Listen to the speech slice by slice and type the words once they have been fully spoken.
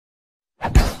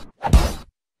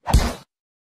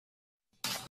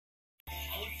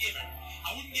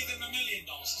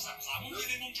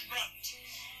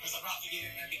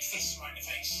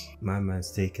My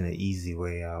man's taking an easy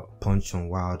way out, punch on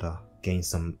Wilder, gain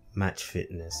some match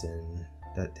fitness, and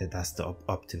that's the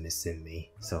optimist in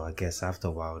me. So I guess after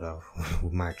Wilder we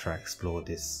might try to explore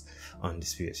this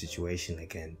Undisputed situation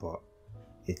again, but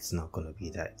it's not going to be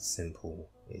that simple.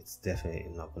 It's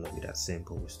definitely not going to be that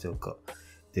simple. We've still got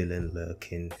Dylan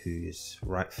lurking, who's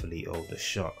rightfully owed a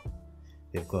shot.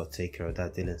 They've got to take care of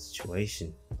that Dylan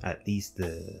situation. At least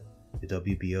the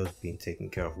WBO's been taken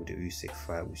care of with the Usyk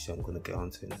fight, which I'm going to get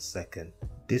onto in a second.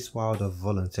 This Wilder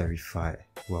voluntary fight,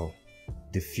 well,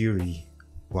 the Fury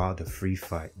Wilder free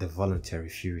fight, the voluntary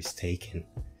Fury's taken,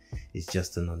 is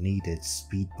just an unneeded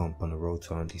speed bump on the road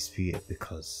to Undisputed,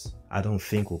 because I don't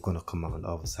think we're going to come out on the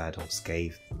other side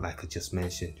unscathed. Like I just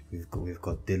mentioned, we've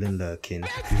got Dylan lurking.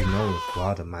 Who knows,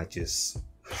 Wilder might just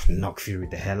knock Fury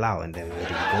the hell out, and then where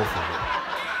do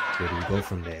we go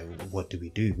from there? What do we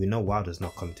do? We know Wilder's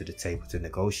not coming to the table to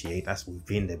negotiate. We've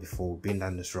been there before. We've been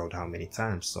down this road how many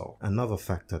times? So another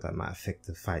factor that might affect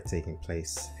the fight taking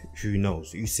place. Who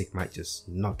knows? Usyk might just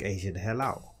knock AJ the hell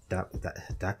out. That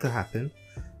could happen.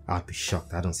 I'd be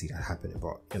shocked. I don't see that happening,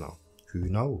 but you know, who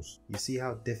knows? You see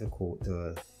how difficult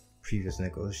the previous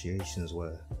negotiations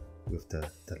were with the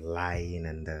lying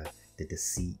and the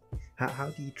deceit. How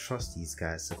do you trust these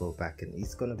guys to go back? And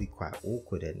it's going to be quite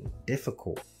awkward and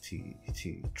difficult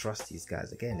to trust these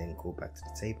guys again and go back to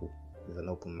the table with an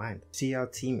open mind. See how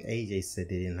Team AJ said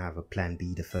they didn't have a plan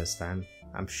B the first time?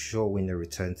 I'm sure when they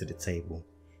return to the table,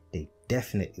 they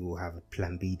definitely will have a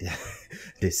plan B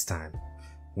this time,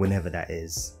 whenever that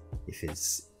is. If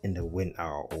it's in the winter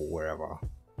or wherever,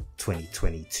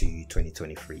 2022,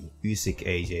 2023. Usyk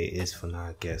AJ is for now,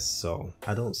 I guess. So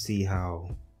I don't see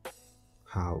how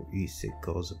Usyk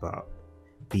goes about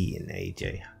beating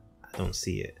AJ. I don't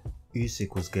see it.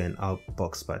 Usyk was getting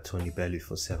outboxed by Tony Bellew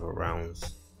for several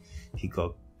rounds. He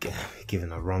got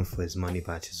given a run for his money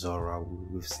by Chisora.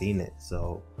 We've seen it.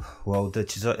 So, well,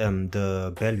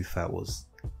 the Bellew fight was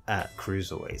at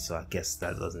cruiserweight, so I guess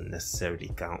that doesn't necessarily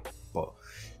count. But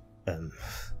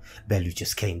Bellew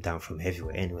just came down from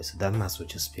heavyweight anyway, so that must have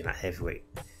just been at heavyweight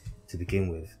to begin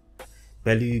with.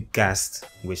 Bellew gassed,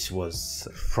 which was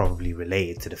probably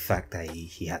related to the fact that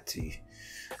he had to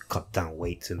cut down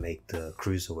weight to make the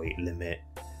cruiserweight limit.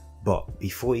 But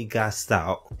before he gassed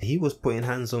out, he was putting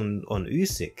hands on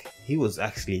Usyk. He was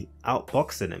actually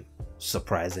outboxing him,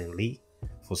 surprisingly,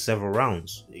 for several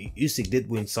rounds. Usyk did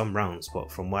win some rounds,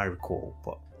 but from what I recall,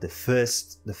 but the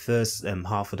first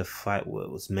half of the fight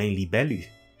was mainly Bellew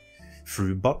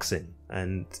through boxing,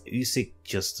 and Usyk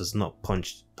just does not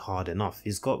punch hard enough.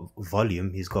 He's got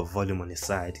volume on his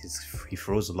side. He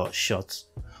throws a lot of shots,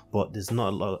 but there's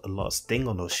not a lot of sting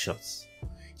on those shots.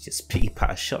 It's just pity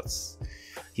patter shots.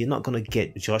 You're not gonna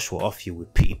get Joshua off you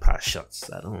with pity patter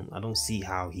shots. I don't see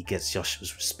how he gets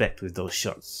Joshua's respect with those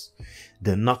shots.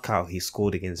 The knockout he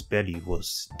scored against Bellew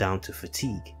was down to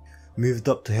fatigue. Moved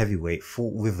up to heavyweight,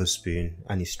 fought Witherspoon,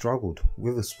 and he struggled.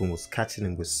 Witherspoon was catching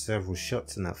him with several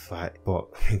shots in that fight, but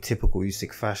in typical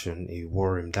Usyk fashion, he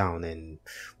wore him down, and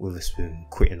Witherspoon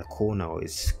quit in the corner, or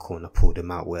his corner pulled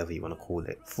him out, whatever you want to call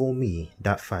it. For me,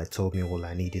 that fight told me all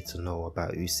I needed to know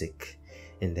about Usyk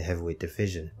in the heavyweight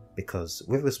division, because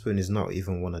Witherspoon is not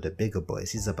even one of the bigger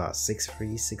boys. He's about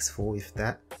 6'3", 6'4", if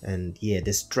that. And yeah,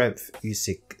 the strength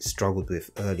Usyk struggled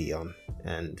with early on,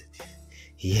 and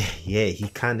yeah, he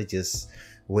kind of just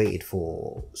waited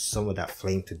for some of that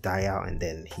flame to die out, and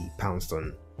then he pounced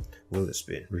on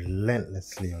Witherspoon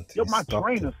relentlessly until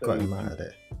he got him out of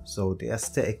there. So the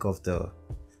aesthetic of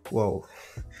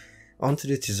onto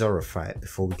the Chisora fight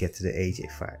before we get to the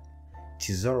AJ fight.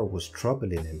 Chisora was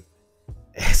troubling him,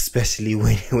 especially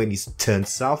when he turned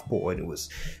southpaw and it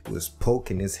was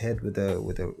poking his head with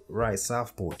a right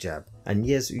southpaw jab. And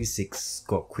yes, Usyk's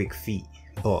got quick feet,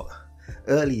 but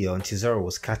early on, Chisora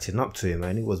was catching up to him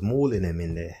and he was mauling him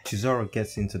in there. Chisora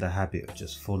gets into the habit of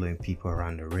just following people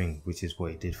around the ring, which is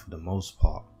what he did for the most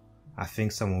part. I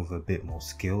think someone with a bit more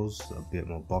skills, a bit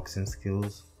more boxing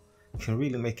skills, can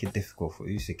really make it difficult for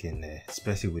Usyk in there,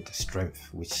 especially with the strength,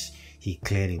 which he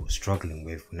clearly was struggling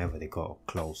with whenever they got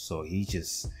close. So he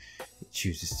just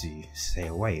chooses to stay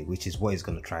away, which is what he's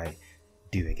going to try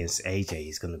do against AJ.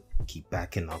 He's going to keep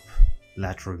backing up,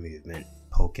 lateral movement,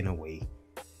 poking away,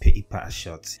 pity patter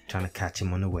shots, trying to catch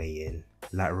him on the way in,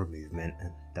 lateral movement,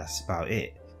 and that's about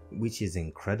it, which is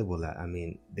incredible. I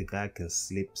mean, the guy can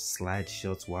slide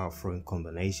shots while throwing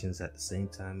combinations at the same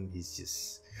time. He's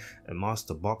just a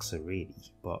master boxer,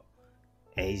 really. But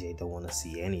AJ don't want to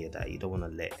see any of that. You don't want to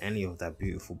let any of that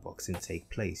beautiful boxing take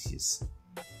place. Just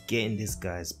get in this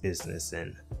guy's business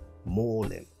and maul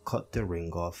him, cut the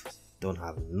ring off, don't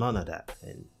have none of that,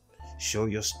 and show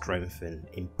your strength and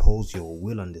impose your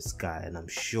will on this guy. And I'm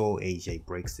sure AJ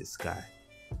breaks this guy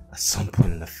at some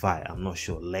point in the fight. I'm not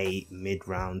sure, late, mid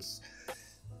rounds,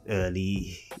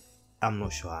 early. I'm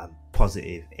not sure. I'm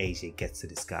positive AJ gets to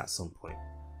this guy at some point.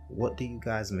 What do you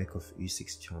guys make of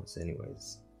Usyk's chance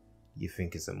anyways? You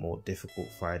think it's a more difficult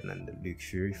fight than the Luke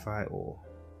Fury fight, or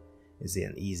is it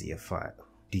an easier fight?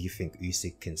 Do you think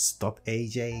Usyk can stop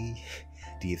AJ?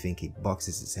 Do you think he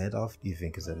boxes his head off? Do you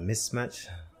think it's a mismatch?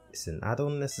 Listen, I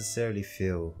don't necessarily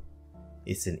feel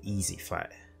it's an easy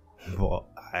fight, but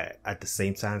I at the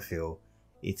same time feel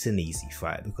it's an easy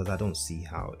fight because I don't see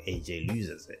how AJ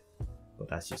loses it. But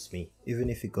that's just me. Even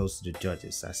if it goes to the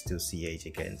judges, I still see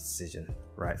AJ getting the decision,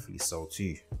 rightfully so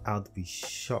too. I'd be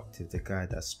shocked if the guy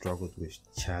that struggled with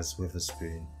Chaz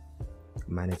Witherspoon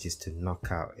manages to knock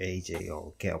out AJ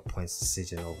or get a points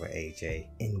decision over AJ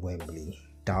in Wembley.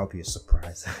 That would be a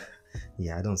surprise.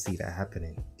 Yeah, I don't see that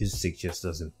happening. Usyk just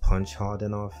doesn't punch hard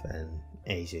enough and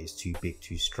AJ is too big,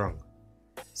 too strong.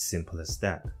 Simple as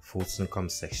that. Thoughts in the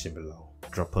comment section below.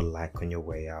 Drop a like on your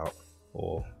way out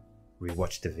or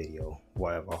rewatch the video,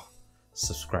 whatever.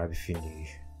 Subscribe if you're new.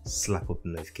 Slap up the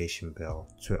notification bell.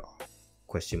 Twitter,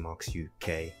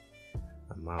 !UK.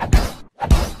 I'm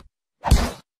out.